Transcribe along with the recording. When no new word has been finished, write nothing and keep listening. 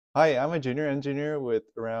Hi, I'm a junior engineer with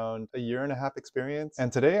around a year and a half experience,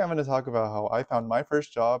 and today I'm going to talk about how I found my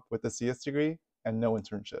first job with a CS degree and no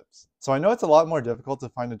internships. So I know it's a lot more difficult to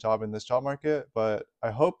find a job in this job market, but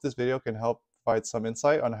I hope this video can help provide some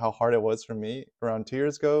insight on how hard it was for me around 2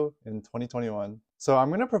 years ago in 2021. So I'm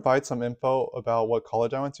going to provide some info about what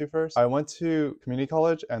college I went to first. I went to community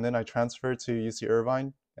college and then I transferred to UC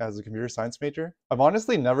Irvine as a computer science major. I've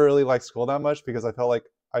honestly never really liked school that much because I felt like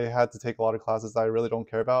I had to take a lot of classes that I really don't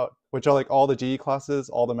care about, which are like all the GE classes,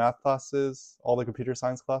 all the math classes, all the computer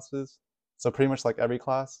science classes. So pretty much like every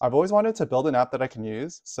class. I've always wanted to build an app that I can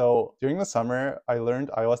use. So during the summer, I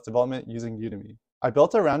learned iOS development using Udemy. I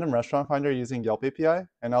built a random restaurant finder using Yelp API,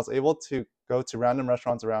 and I was able to go to random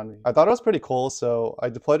restaurants around me. I thought it was pretty cool, so I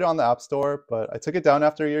deployed it on the App Store, but I took it down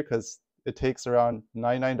after a year because it takes around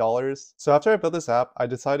 $99. So after I built this app, I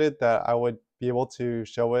decided that I would be able to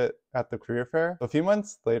show it at the career fair. A few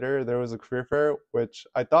months later, there was a career fair, which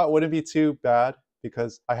I thought wouldn't be too bad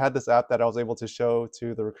because I had this app that I was able to show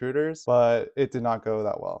to the recruiters, but it did not go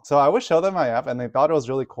that well. So I would show them my app and they thought it was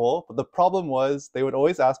really cool, but the problem was they would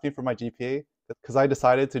always ask me for my GPA because I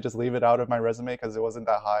decided to just leave it out of my resume because it wasn't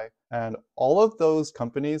that high. And all of those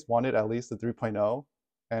companies wanted at least a 3.0,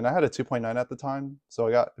 and I had a 2.9 at the time, so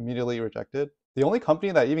I got immediately rejected. The only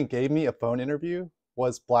company that even gave me a phone interview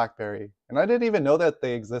was BlackBerry, and I didn't even know that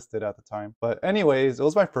they existed at the time. But anyways, it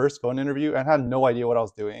was my first phone interview and I had no idea what I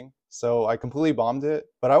was doing, so I completely bombed it.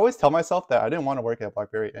 But I always tell myself that I didn't want to work at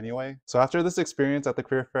BlackBerry anyway. So after this experience at the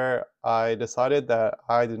career fair, I decided that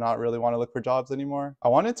I did not really want to look for jobs anymore. I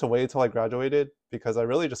wanted to wait until I graduated because I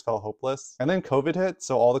really just felt hopeless. And then COVID hit,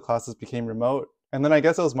 so all the classes became remote. And then I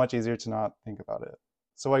guess it was much easier to not think about it.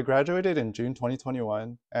 So I graduated in June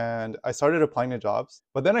 2021 and I started applying to jobs,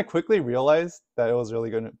 but then I quickly realized that it was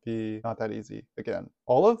really going to be not that easy again.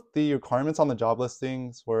 All of the requirements on the job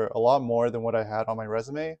listings were a lot more than what I had on my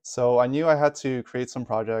resume, so I knew I had to create some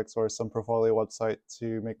projects or some portfolio website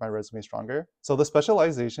to make my resume stronger. So the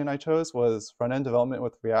specialization I chose was front-end development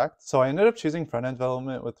with React. So I ended up choosing front-end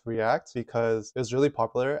development with React because it was really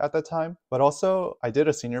popular at that time, but also I did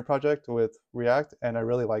a senior project with React and I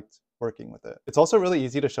really liked working with it. It's also really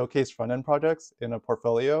easy to showcase front-end projects in a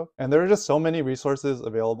portfolio, and there are just so many resources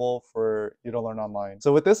available for you to learn online.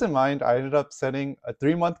 So with this in mind, I ended up setting a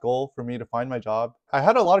 3-month goal for me to find my job. I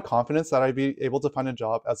had a lot of confidence that I'd be able to find a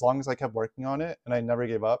job as long as I kept working on it and I never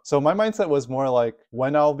gave up. So my mindset was more like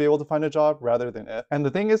when I'll be able to find a job rather than if. And the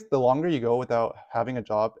thing is, the longer you go without having a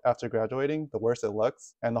job after graduating, the worse it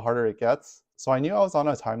looks and the harder it gets. So I knew I was on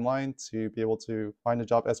a timeline to be able to find a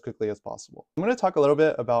job as quickly as possible. I'm going to talk a little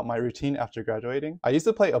bit about my routine after graduating. I used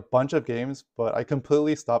to play a bunch of games, but I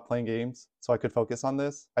completely stopped playing games so I could focus on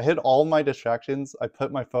this. I hid all my distractions. I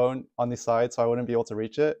put my phone on the side so I wouldn't be able to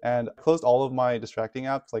reach it, and I closed all of my distracting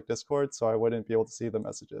apps like Discord so I wouldn't be able to see the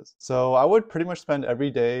messages. So I would pretty much spend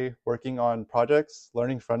every day working on projects,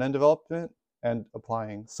 learning front-end development, and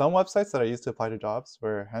applying. Some websites that I used to apply to jobs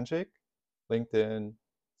were Handshake, LinkedIn,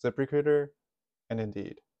 ZipRecruiter, and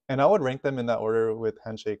Indeed. And I would rank them in that order, with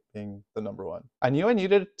Handshake being the number one. I knew I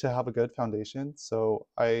needed to have a good foundation, so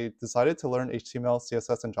I decided to learn HTML,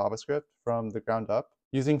 CSS, and JavaScript from the ground up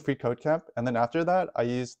using free codecamp, and then after that, I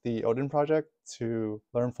used the Odin project to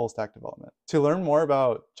learn full stack development. To learn more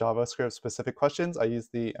about JavaScript specific questions, I used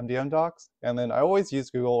the MDM docs, and then I always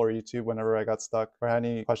used Google or YouTube whenever I got stuck or had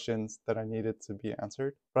any questions that I needed to be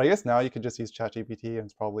answered. But I guess now you could just use ChatGPT and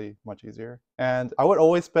it's probably much easier. And I would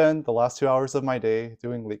always spend the last 2 hours of my day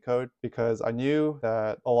doing LeetCode because I knew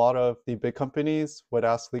that a lot of the big companies would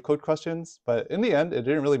ask LeetCode questions, but in the end, it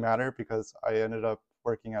didn't really matter because I ended up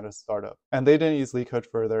working at a startup, and they didn't use LeetCode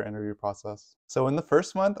for their interview process. So in the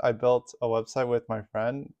first month, I built a website with my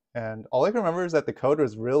friend, and all I can remember is that the code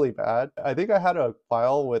was really bad. I think I had a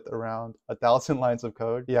file with around 1,000 lines of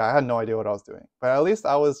code. Yeah, I had no idea what I was doing, but at least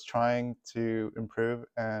I was trying to improve,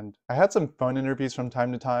 and I had some phone interviews from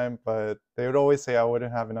time to time, but they would always say I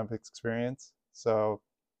wouldn't have enough experience. So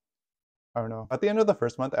I don't know. At the end of the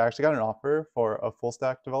first month, I actually got an offer for a full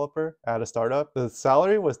stack developer at a startup. The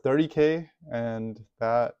salary was 30K, and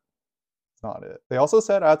that's not it. They also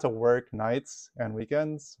said I had to work nights and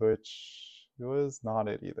weekends, which was not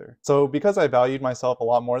it either. So because I valued myself a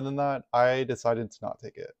lot more than that, I decided to not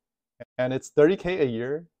take it. And it's 30K a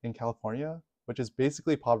year in California, which is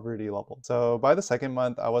basically poverty level. So by the second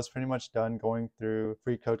month, I was pretty much done going through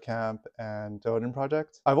free code camp and the Odin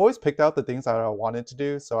project. I've always picked out the things that I wanted to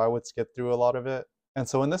do, so I would skip through a lot of it. And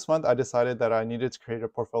so in this month, I decided that I needed to create a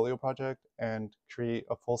portfolio project and create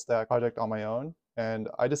a full stack project on my own. and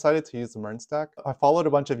I decided to use the MERN stack. I followed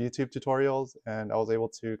a bunch of YouTube tutorials and I was able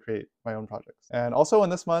to create my own projects. And also in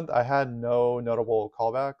this month, I had no notable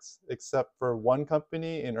callbacks except for one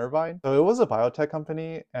company in Irvine. So it was a biotech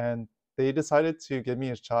company and they decided to give me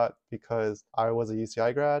a shot because I was a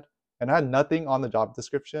UCI grad and I had nothing on the job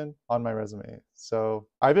description on my resume. So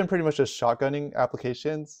I've been pretty much just shotgunning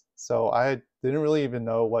applications. So I didn't really even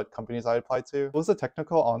know what companies I applied to. It was a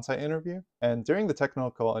technical on-site interview. And during the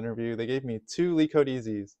technical interview, they gave me 2 LeetCode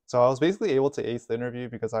Easies. So I was basically able to ace the interview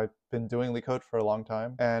because I've been doing LeetCode for a long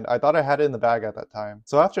time. And I thought I had it in the bag at that time.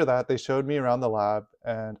 So after that, they showed me around the lab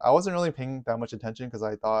and I wasn't really paying that much attention because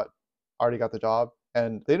I thought I already got the job.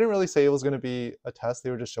 And they didn't really say it was going to be a test.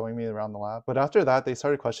 They were just showing me around the lab. But after that, they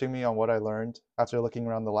started questioning me on what I learned after looking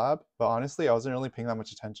around the lab. But honestly, I wasn't really paying that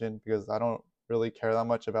much attention because I don't really care that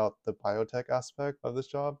much about the biotech aspect of this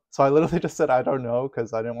job. So I literally just said, I don't know,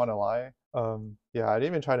 because I didn't want to lie. Yeah, I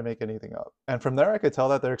didn't even try to make anything up. And from there, I could tell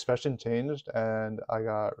that their expression changed and I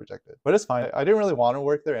got rejected. But it's fine. I didn't really want to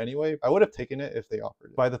work there anyway. I would have taken it if they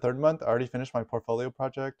offered it. By the 3rd month, I already finished my portfolio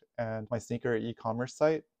project and my sneaker e-commerce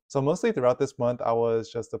site. So mostly throughout this month, I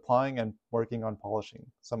was just applying and working on polishing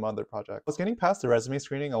some other projects. I was getting past the resume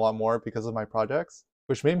screening a lot more because of my projects,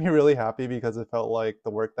 which made me really happy because it felt like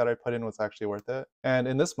the work that I put in was actually worth it. And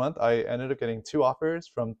in this month, I ended up getting 2 offers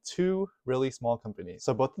from 2 really small companies.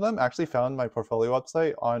 So both of them actually found my portfolio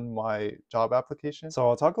website on my job application. So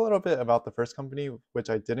I'll talk a little bit about the first company, which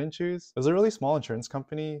I didn't choose. It was a really small insurance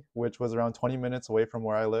company, which was around 20 minutes away from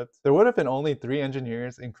where I lived. There would have been only 3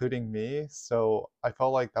 engineers, including me, so I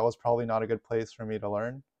felt like that was probably not a good place for me to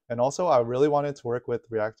learn. And also, I really wanted to work with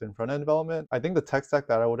React and front-end development. I think the tech stack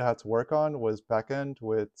that I would have had to work on was backend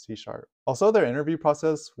with C#. Also, their interview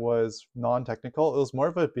process was non-technical. It was more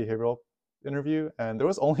of a behavioral interview, and there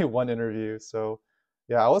was only one interview. So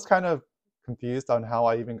yeah, I was kind of confused on how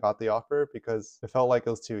I even got the offer because it felt like it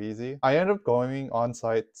was too easy. I ended up going on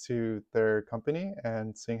site to their company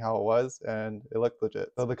and seeing how it was, and it looked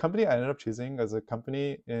legit. So the company I ended up choosing is a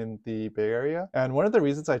company in the Bay Area. And one of the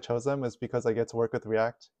reasons I chose them is because I get to work with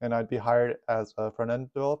React and I'd be hired as a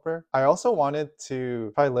front-end developer. I also wanted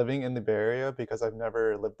to try living in the Bay Area because I've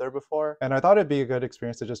never lived there before. And I thought it'd be a good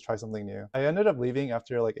experience to just try something new. I ended up leaving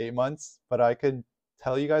after like 8 months, but I could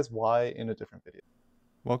tell you guys why in a different video.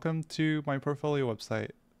 Welcome to my portfolio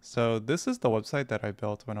website. So this is the website that I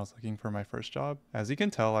built when I was looking for my first job. As you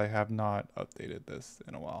can tell, I have not updated this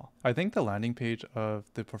in a while. I think the landing page of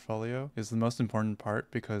the portfolio is the most important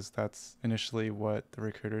part because that's initially what the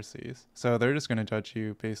recruiter sees. So they're just going to judge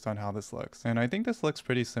you based on how this looks. And I think this looks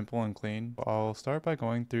pretty simple and clean. I'll start by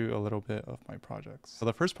going through a little bit of my projects. So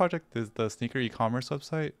the first project is the sneaker e-commerce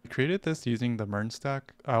website. I created this using the MERN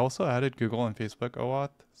stack. I also added Google and Facebook OAuth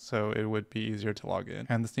so it would be easier to log in.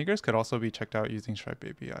 And the sneakers could also be checked out using Stripe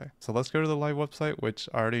API. So let's go to the live website, which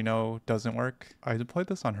I already know doesn't work. I deployed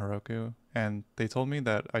this on Heroku and they told me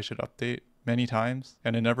that I should update many times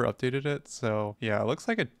and it never updated it. So yeah, it looks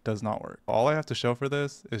like it does not work. All I have to show for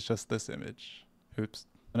this is just this image. Oops.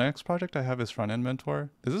 The next project I have is Front-End Mentor.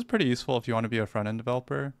 This is pretty useful if you want to be a front-end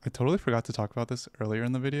developer. I totally forgot to talk about this earlier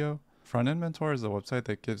in the video. Front-End Mentor is a website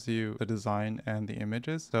that gives you the design and the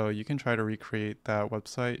images, so you can try to recreate that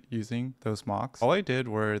website using those mocks. All I did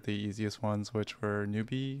were the easiest ones, which were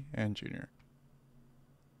newbie and junior.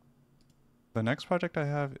 The next project I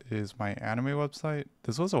have is my anime website.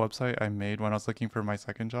 This was a website I made when I was looking for my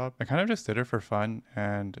second job. I kind of just did it for fun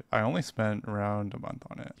and I only spent around a month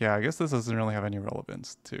on it. Yeah, I guess this doesn't really have any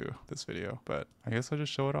relevance to this video, but I guess I'll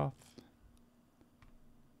just show it off.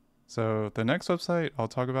 So the next website I'll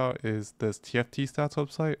talk about is this TFT stats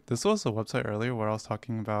website. This was a website earlier where I was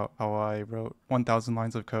talking about how I wrote 1,000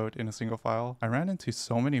 lines of code in a single file. I ran into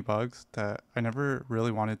so many bugs that I never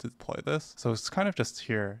really wanted to deploy this. So it's kind of just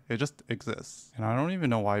here. It just exists. And I don't even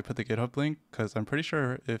know why I put the GitHub link because I'm pretty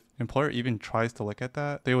sure if employer even tries to look at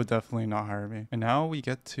that, they would definitely not hire me. And now we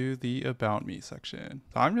get to the About Me section.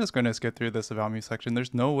 So I'm just going to skip through this About Me section.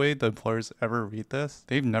 There's no way the employers ever read this.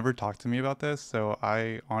 They've never talked to me about this. So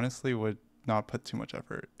I honestly would not put too much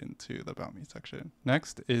effort into the About Me section.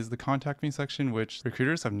 Next is the Contact Me section, which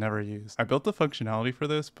recruiters have never used. I built the functionality for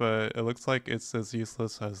this, but it looks like it's as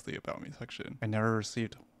useless as the About Me section. I never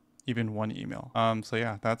received even one email. So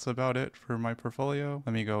yeah, that's about it for my portfolio.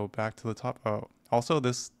 Let me go back to the top. Oh, also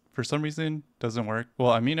this for some reason doesn't work.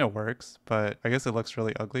 Well, I mean it works, but I guess it looks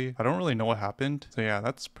really ugly. I don't really know what happened. So yeah,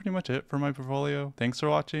 that's pretty much it for my portfolio. Thanks for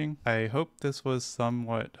watching. I hope this was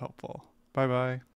somewhat helpful. Bye bye.